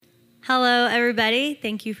Hello, everybody.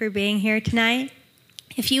 Thank you for being here tonight.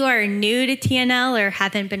 If you are new to TNL or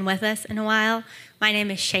haven't been with us in a while, my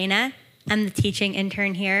name is Shayna. I'm the teaching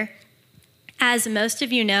intern here. As most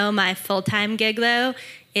of you know, my full-time gig, though,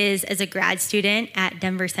 is as a grad student at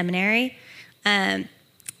Denver Seminary. And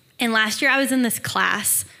last year I was in this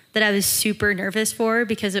class that I was super nervous for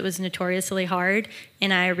because it was notoriously hard,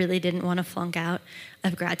 and I really didn't want to flunk out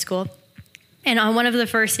of grad school. And on one of the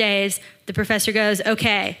first days, the professor goes,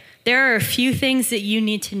 okay, there are a few things that you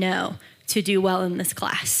need to know to do well in this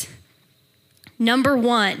class. Number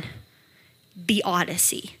one, the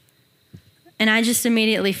Odyssey. And I just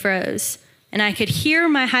immediately froze. And I could hear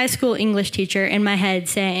my high school English teacher in my head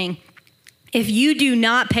saying, if you do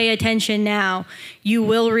not pay attention now, you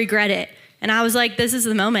will regret it. And I was like, this is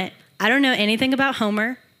the moment. I don't know anything about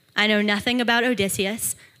Homer. I know nothing about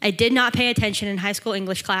Odysseus. I did not pay attention in high school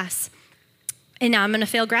English class. And now I'm going to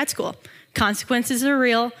fail grad school. Consequences are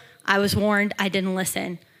real. I was warned. I didn't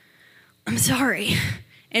listen. I'm sorry.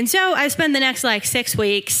 And so I spent the next 6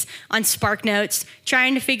 weeks on SparkNotes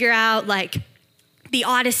trying to figure out the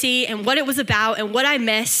Odyssey and what it was about and what I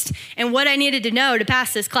missed and what I needed to know to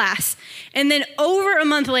pass this class. And then over a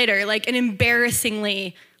month later, an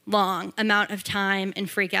embarrassingly long amount of time and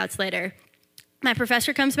freakouts later, my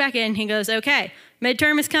professor comes back in. He goes, okay,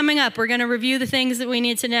 midterm is coming up. We're going to review the things that we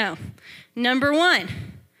need to know. Number one,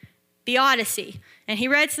 the Odyssey. And he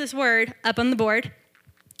writes this word up on the board.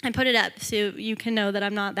 I put it up so you can know that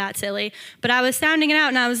I'm not that silly. But I was sounding it out,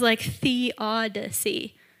 and I was like, the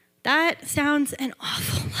Odyssey. That sounds an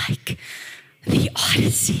awful like the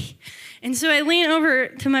Odyssey. And so I lean over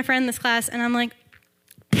to my friend in this class, and I'm like,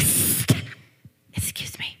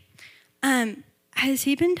 excuse me. Has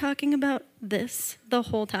he been talking about this the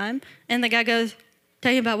whole time? And the guy goes,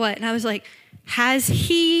 talking about what? And I was like, has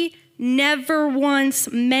he never once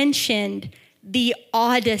mentioned the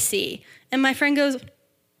Odyssey? And my friend goes,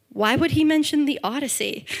 why would he mention the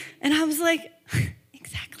Odyssey? And I was like,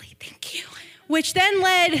 exactly, thank you. Which then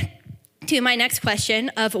led to my next question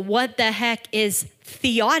of what the heck is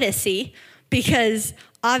theodicy? Because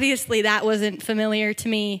obviously that wasn't familiar to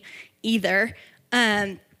me either.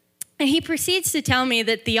 And he proceeds to tell me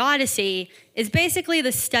that theodicy is basically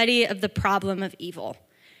the study of the problem of evil.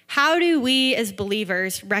 How do we as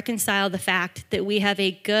believers reconcile the fact that we have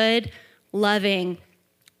a good, loving,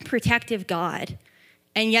 protective God,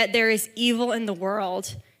 and yet there is evil in the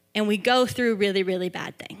world, and we go through really, really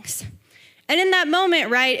bad things? And in that moment,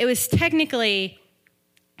 right, it was technically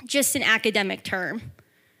just an academic term,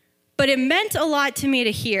 but it meant a lot to me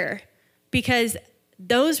to hear because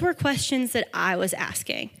those were questions that I was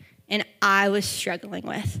asking and I was struggling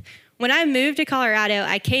with. When I moved to Colorado,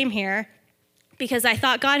 I came here because I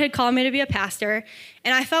thought God had called me to be a pastor,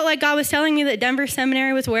 and I felt like God was telling me that Denver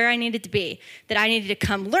Seminary was where I needed to be, that I needed to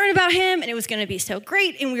come learn about him, and it was going to be so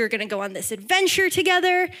great, and we were going to go on this adventure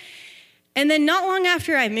together. And then not long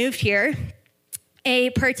after I moved here, a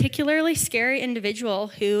particularly scary individual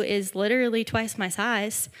who is literally twice my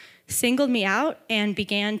size singled me out and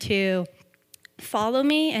began to follow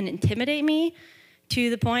me and intimidate me to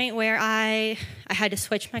the point where I had to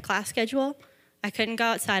switch my class schedule. I couldn't go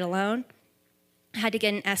outside alone. I had to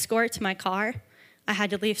get an escort to my car. I had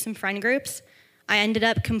to leave some friend groups. I ended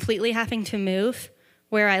up completely having to move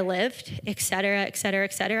where I lived, et cetera, et cetera,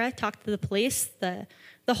 et cetera. Talked to the police, the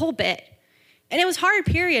whole bit. And it was hard,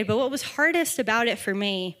 period. But what was hardest about it for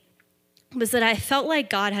me was that I felt like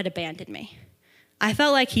God had abandoned me. I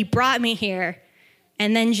felt like he brought me here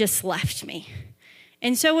and then just left me.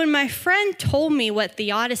 And so when my friend told me what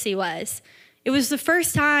theodicy was, it was the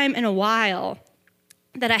first time in a while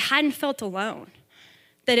that I hadn't felt alone.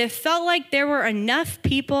 That it felt like there were enough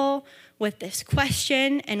people with this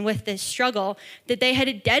question and with this struggle that they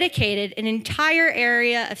had dedicated an entire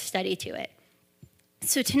area of study to it.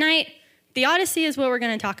 So tonight, theodicy is what we're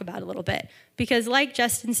going to talk about a little bit, because like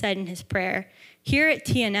Justin said in his prayer, here at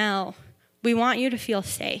TNL, we want you to feel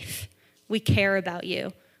safe. We care about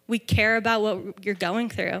you. We care about what you're going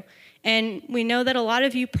through. And we know that a lot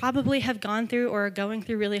of you probably have gone through or are going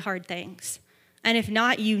through really hard things. And if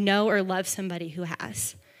not, you know or love somebody who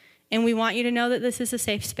has. And we want you to know that this is a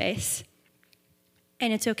safe space.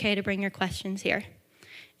 And it's okay to bring your questions here.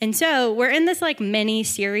 And so we're in this mini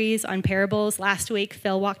series on parables. Last week,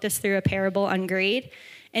 Phil walked us through a parable on greed.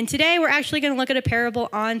 And today we're actually going to look at a parable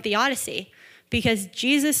on theodicy because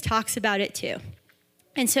Jesus talks about it too.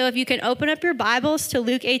 And so if you can open up your Bibles to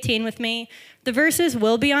Luke 18 with me, the verses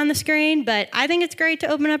will be on the screen, but I think it's great to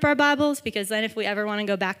open up our Bibles because then if we ever want to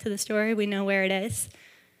go back to the story, we know where it is.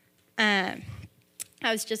 I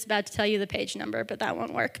was just about to tell you the page number, but that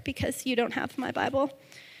won't work because you don't have my Bible.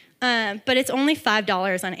 but it's only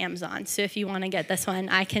 $5 on Amazon. So if you want to get this one,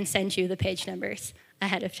 I can send you the page numbers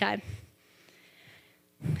ahead of time.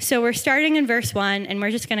 So we're starting in verse 1, and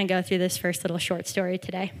we're just going to go through this first little short story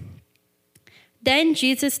today. Then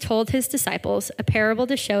Jesus told his disciples a parable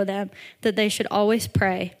to show them that they should always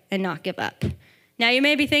pray and not give up. Now you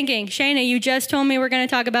may be thinking, Shayna, you just told me we're going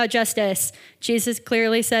to talk about justice. Jesus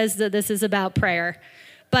clearly says that this is about prayer.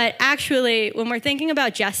 But actually, when we're thinking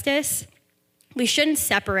about justice, we shouldn't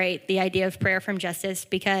separate the idea of prayer from justice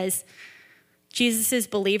because Jesus'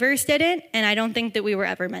 believers didn't, and I don't think that we were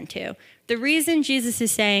ever meant to. The reason Jesus is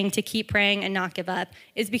saying to keep praying and not give up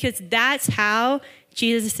is because that's how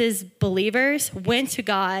Jesus' believers went to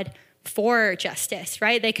God for justice,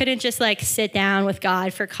 right? They couldn't just sit down with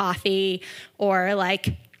God for coffee or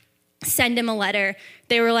send him a letter.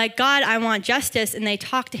 They were like, God, I want justice, and they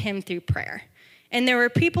talked to him through prayer. And there were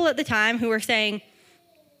people at the time who were saying,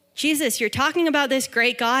 Jesus, you're talking about this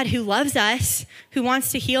great God who loves us, who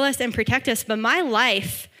wants to heal us and protect us, but my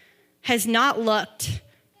life has not looked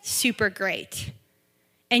super great.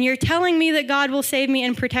 And you're telling me that God will save me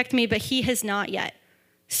and protect me, but he has not yet.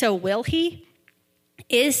 So will he?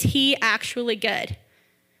 Is he actually good?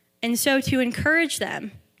 And so to encourage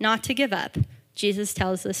them not to give up, Jesus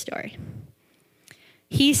tells this story.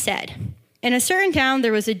 He said, in a certain town,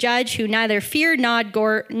 there was a judge who neither feared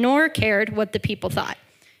nor cared what the people thought.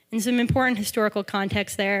 And some important historical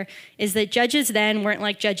context there is that judges then weren't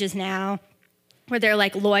like judges now, where they're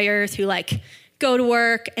like lawyers who go to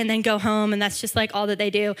work and then go home, and that's just all that they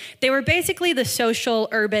do. They were basically the social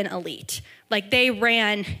urban elite. They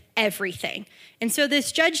ran everything. And so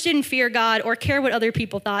this judge didn't fear God or care what other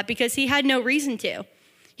people thought because he had no reason to.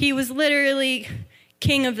 He was literally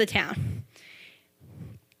king of the town.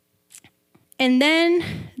 And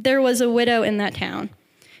then there was a widow in that town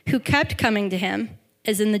who kept coming to him,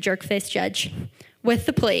 as in the jerk-faced judge, with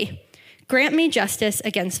the plea, grant me justice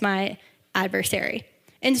against my adversary.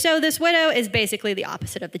 And so this widow is basically the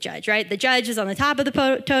opposite of the judge, right? The judge is on the top of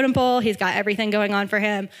the totem pole. He's got everything going on for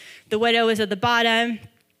him. The widow is at the bottom.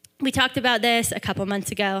 We talked about this a couple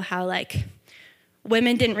months ago, how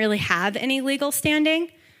women didn't really have any legal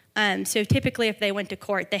standing. So typically if they went to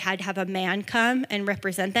court, they had to have a man come and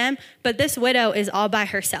represent them. But this widow is all by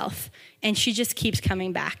herself, and she just keeps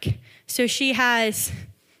coming back. So she has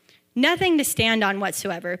nothing to stand on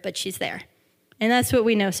whatsoever, but she's there. And that's what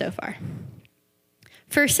we know so far.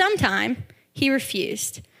 For some time, he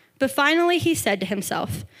refused. But finally he said to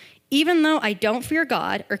himself, even though I don't fear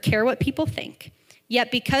God or care what people think,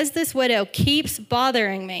 yet because this widow keeps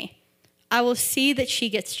bothering me, I will see that she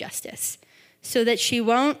gets justice, so that she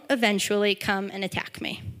won't eventually come and attack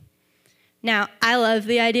me. Now, I love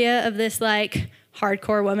the idea of this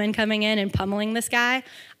hardcore woman coming in and pummeling this guy.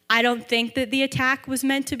 I don't think that the attack was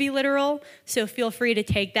meant to be literal, so feel free to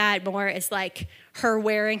take that more as her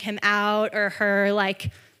wearing him out or her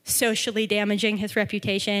socially damaging his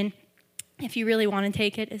reputation. If you really want to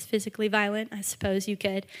take it as physically violent, I suppose you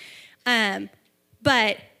could.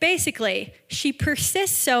 But basically, she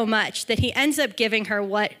persists so much that he ends up giving her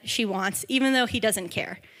what she wants, even though he doesn't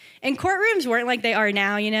care. And courtrooms weren't like they are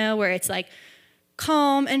now, where it's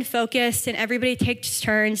calm and focused and everybody takes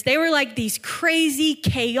turns. They were these crazy,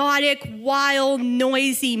 chaotic, wild,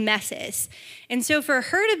 noisy messes. And so for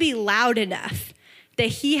her to be loud enough that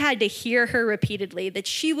he had to hear her repeatedly, that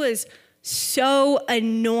she was so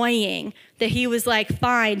annoying that he was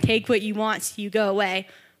fine, take what you want so you go away.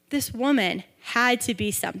 This woman had to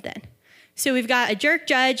be something. So we've got a jerk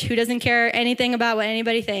judge who doesn't care anything about what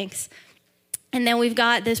anybody thinks. And then we've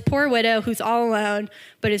got this poor widow who's all alone,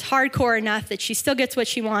 but is hardcore enough that she still gets what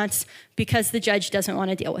she wants because the judge doesn't want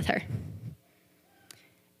to deal with her.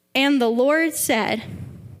 And the Lord said,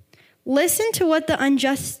 listen to what the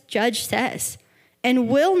unjust judge says. And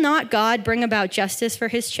will not God bring about justice for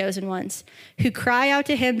his chosen ones who cry out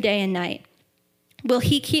to him day and night? Will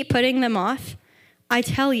he keep putting them off? I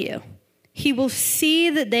tell you, he will see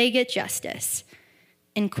that they get justice,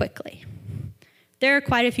 and quickly. There are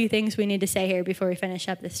quite a few things we need to say here before we finish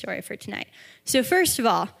up this story for tonight. So first of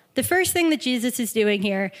all, the first thing that Jesus is doing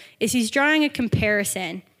here is he's drawing a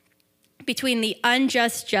comparison between the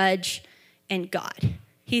unjust judge and God.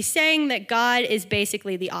 He's saying that God is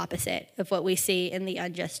basically the opposite of what we see in the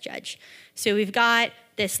unjust judge. So we've got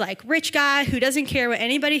this rich guy who doesn't care what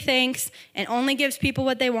anybody thinks and only gives people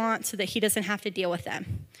what they want so that he doesn't have to deal with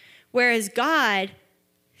them. Whereas God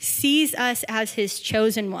sees us as his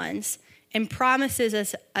chosen ones and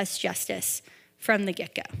promises us justice from the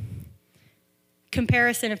get-go.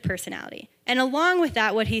 Comparison of personality. And along with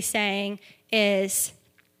that, what he's saying is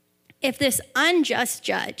if this unjust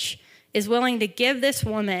judge is willing to give this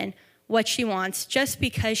woman what she wants just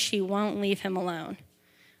because she won't leave him alone.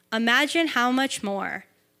 Imagine how much more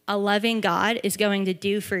a loving God is going to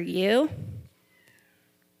do for you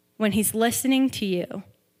when he's listening to you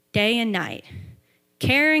day and night,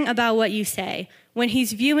 caring about what you say, when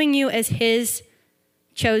he's viewing you as his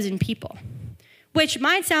chosen people. Which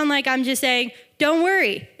might sound like I'm just saying, don't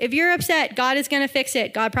worry. If you're upset, God is going to fix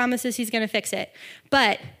it. God promises he's going to fix it.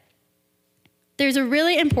 But there's a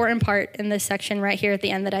really important part in this section right here at the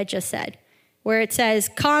end that I just said, where it says,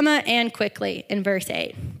 comma, and quickly in verse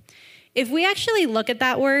 8. If we actually look at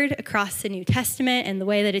that word across the New Testament and the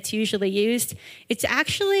way that it's usually used, it's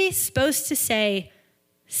actually supposed to say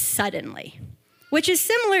suddenly, which is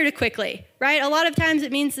similar to quickly, right? A lot of times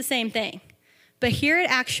it means the same thing. But here it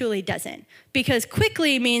actually doesn't, because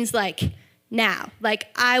quickly means like now, like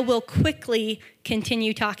I will quickly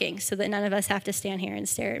continue talking so that none of us have to stand here and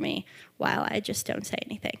stare at me while I just don't say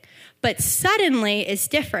anything. But suddenly is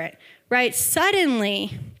different, right?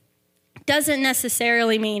 Suddenly doesn't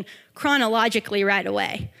necessarily mean chronologically right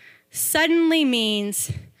away. Suddenly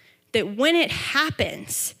means that when it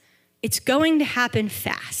happens, it's going to happen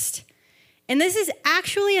fast. And this is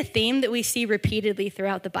actually a theme that we see repeatedly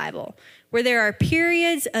throughout the Bible, where there are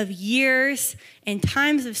periods of years and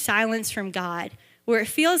times of silence from God where it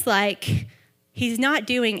feels like he's not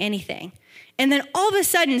doing anything. And then all of a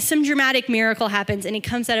sudden, some dramatic miracle happens and he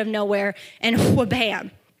comes out of nowhere and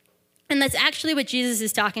wha-bam. And that's actually what Jesus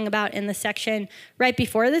is talking about in the section right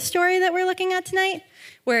before this story that we're looking at tonight,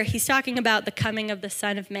 where he's talking about the coming of the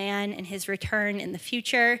Son of Man and his return in the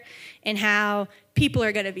future and how people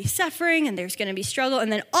are going to be suffering and there's going to be struggle.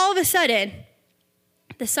 And then all of a sudden,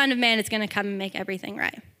 the Son of Man is going to come and make everything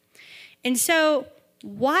right. And so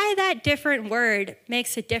why that different word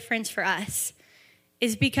makes a difference for us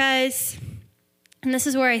is because, and this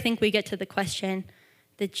is where I think we get to the question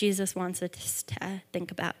that Jesus wants us to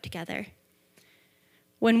think about together.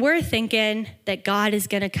 When we're thinking that God is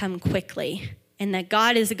going to come quickly and that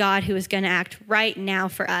God is a God who is going to act right now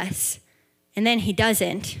for us, and then he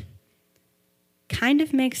doesn't, kind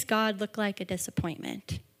of makes God look like a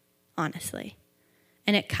disappointment, honestly.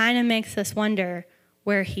 And it kind of makes us wonder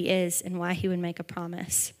where he is and why he would make a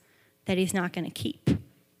promise that he's not going to keep.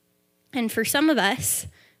 And for some of us,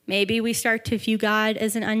 maybe we start to view God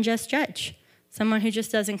as an unjust judge, someone who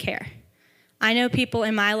just doesn't care. I know people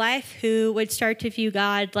in my life who would start to view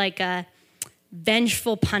God like a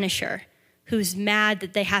vengeful punisher who's mad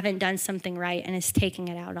that they haven't done something right and is taking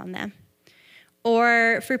it out on them.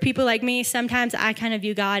 Or for people like me, sometimes I kind of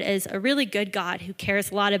view God as a really good God who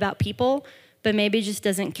cares a lot about people, but maybe just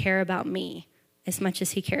doesn't care about me as much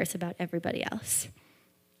as he cares about everybody else.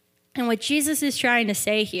 And what Jesus is trying to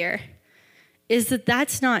say here is that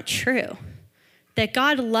that's not true. That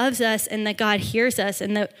God loves us and that God hears us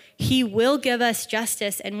and that he will give us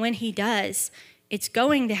justice. And when he does, it's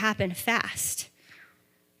going to happen fast.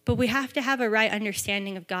 But we have to have a right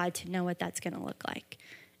understanding of God to know what that's going to look like.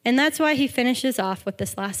 And that's why he finishes off with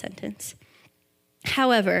this last sentence.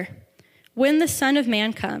 However, when the Son of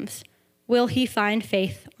Man comes, will he find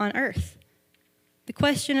faith on earth? The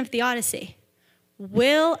question of the Odyssey.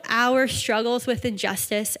 Will our struggles with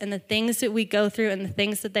injustice and the things that we go through and the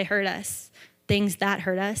things that hurt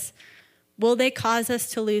us, will they cause us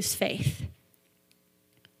to lose faith?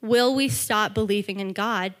 Will we stop believing in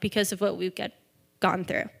God because of what we've gone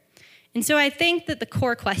through? And so I think that the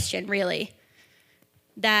core question really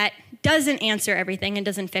that doesn't answer everything and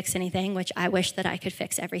doesn't fix anything, which I wish that I could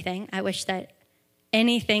fix everything. I wish that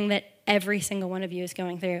anything that every single one of you is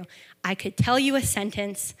going through, I could tell you a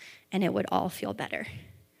sentence and it would all feel better.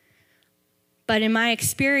 But in my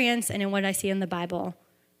experience and in what I see in the Bible,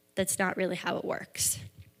 that's not really how it works.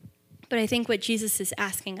 But I think what Jesus is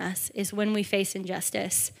asking us is when we face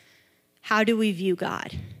injustice, how do we view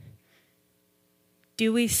God?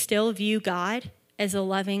 Do we still view God as a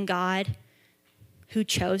loving God who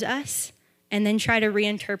chose us and then try to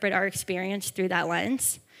reinterpret our experience through that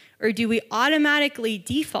lens? Or do we automatically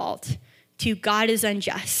default to God is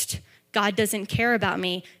unjust, God doesn't care about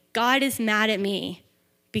me, God is mad at me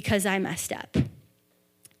because I messed up?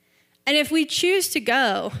 And if we choose to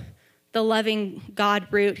go the loving God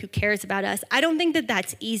route who cares about us, I don't think that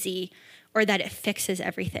that's easy or that it fixes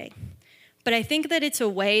everything. But I think that it's a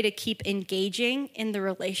way to keep engaging in the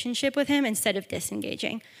relationship with him instead of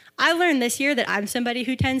disengaging. I learned this year that I'm somebody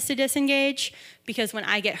who tends to disengage because when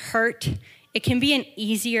I get hurt, it can be an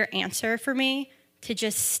easier answer for me to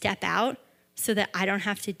just step out so that I don't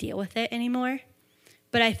have to deal with it anymore.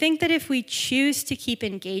 But I think that if we choose to keep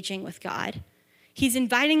engaging with God, he's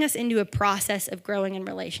inviting us into a process of growing in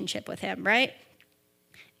relationship with him, right?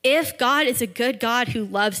 If God is a good God who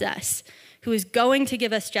loves us, who is going to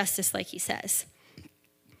give us justice like he says.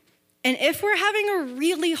 And if we're having a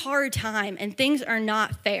really hard time and things are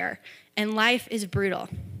not fair and life is brutal,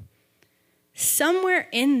 somewhere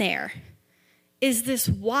in there is this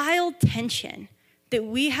wild tension that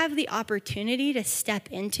we have the opportunity to step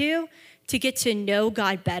into, to get to know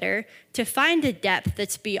God better, to find a depth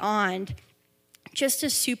that's beyond just a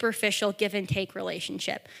superficial give and take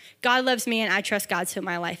relationship. God loves me and I trust God, so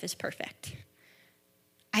my life is perfect.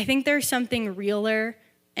 I think there's something realer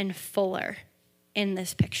and fuller in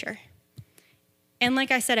this picture. And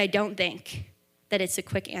like I said, I don't think that it's a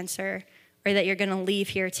quick answer or that you're going to leave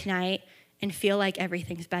here tonight and feel like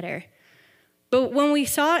everything's better. But when we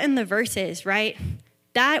saw in the verses, right,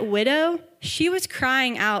 that widow, she was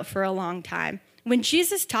crying out for a long time. When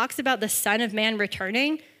Jesus talks about the Son of Man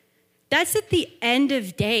returning, that's at the end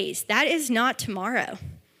of days. That is not tomorrow.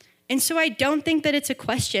 And so I don't think that it's a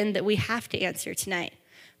question that we have to answer tonight.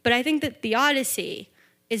 But I think that theodicy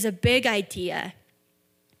is a big idea.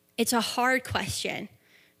 It's a hard question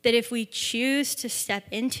that if we choose to step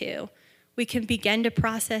into, we can begin to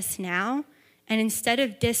process now. And instead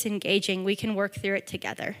of disengaging, we can work through it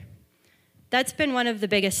together. That's been one of the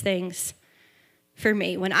biggest things for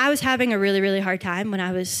me. When I was having a really, really hard time, when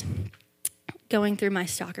I was going through my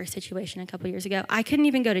stalker situation a couple years ago, I couldn't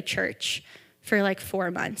even go to church for like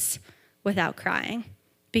 4 months without crying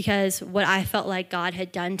because what I felt like God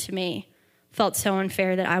had done to me felt so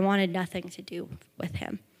unfair that I wanted nothing to do with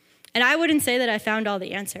him. And I wouldn't say that I found all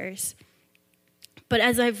the answers, but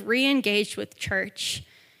as I've re-engaged with church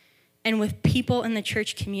and with people in the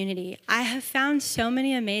church community, I have found so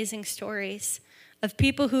many amazing stories of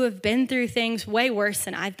people who have been through things way worse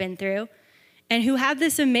than I've been through and who have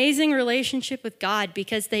this amazing relationship with God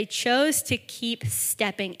because they chose to keep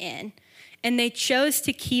stepping in and they chose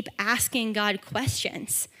to keep asking God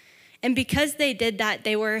questions. And because they did that,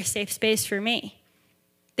 they were a safe space for me.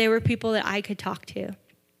 They were people that I could talk to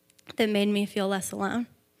that made me feel less alone.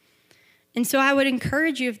 And so I would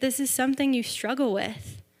encourage you, if this is something you struggle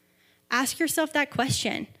with, ask yourself that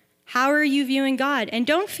question. How are you viewing God? And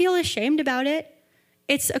don't feel ashamed about it.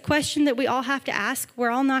 It's a question that we all have to ask.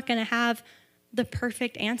 We're all not going to have the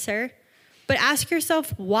perfect answer. But ask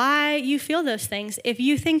yourself why you feel those things. If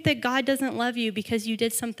you think that God doesn't love you because you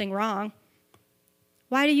did something wrong,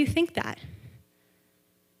 why do you think that?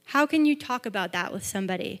 How can you talk about that with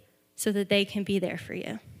somebody so that they can be there for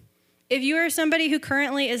you? If you are somebody who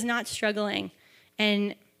currently is not struggling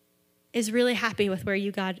and is really happy with where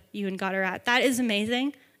you and God are at, that is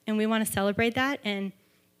amazing, and we want to celebrate that. And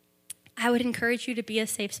I would encourage you to be a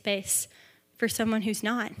safe space for someone who's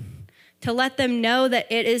not, to let them know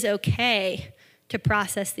that it is okay to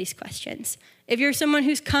process these questions. If you're someone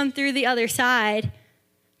who's come through the other side,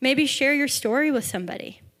 maybe share your story with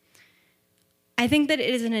somebody. I think that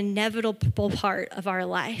it is an inevitable part of our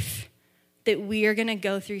life that we are going to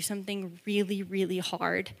go through something really, really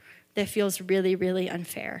hard that feels really, really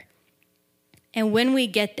unfair. And when we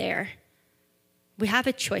get there, we have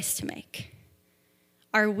a choice to make.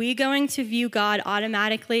 Are we going to view God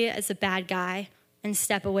automatically as a bad guy and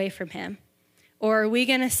step away from him? Or are we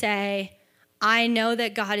going to say, I know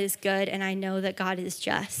that God is good and I know that God is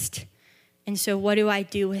just. And so what do I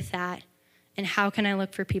do with that? And how can I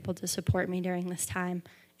look for people to support me during this time?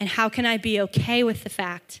 And how can I be okay with the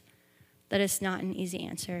fact that it's not an easy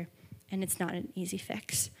answer and it's not an easy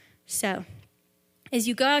fix? So as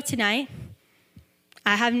you go out tonight,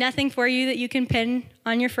 I have nothing for you that you can pin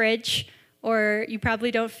on your fridge, or you probably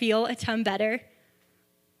don't feel a ton better.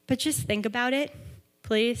 But just think about it,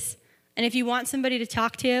 please. And if you want somebody to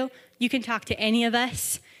talk to, you can talk to any of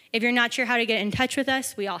us. If you're not sure how to get in touch with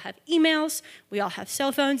us, we all have emails. We all have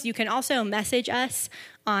cell phones. You can also message us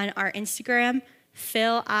on our Instagram.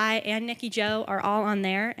 Phil, I, and Nikki Jo are all on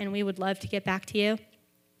there, and we would love to get back to you.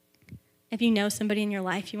 If you know somebody in your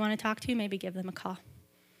life you want to talk to, maybe give them a call.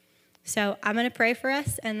 So I'm going to pray for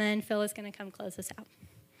us, and then Phil is going to come close us out.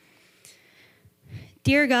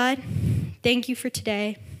 Dear God, thank you for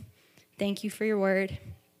today. Thank you for your word.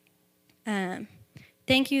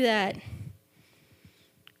 Thank you that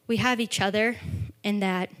we have each other and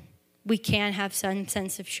that we can have some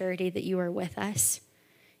sense of surety that you are with us,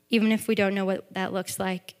 even if we don't know what that looks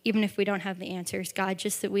like, even if we don't have the answers. God,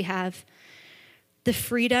 just that we have the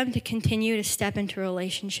freedom to continue to step into a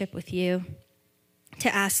relationship with you,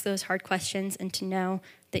 to ask those hard questions and to know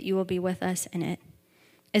that you will be with us in it.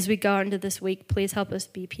 As we go into this week, please help us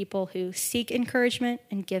be people who seek encouragement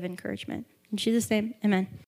and give encouragement. In Jesus' name, amen.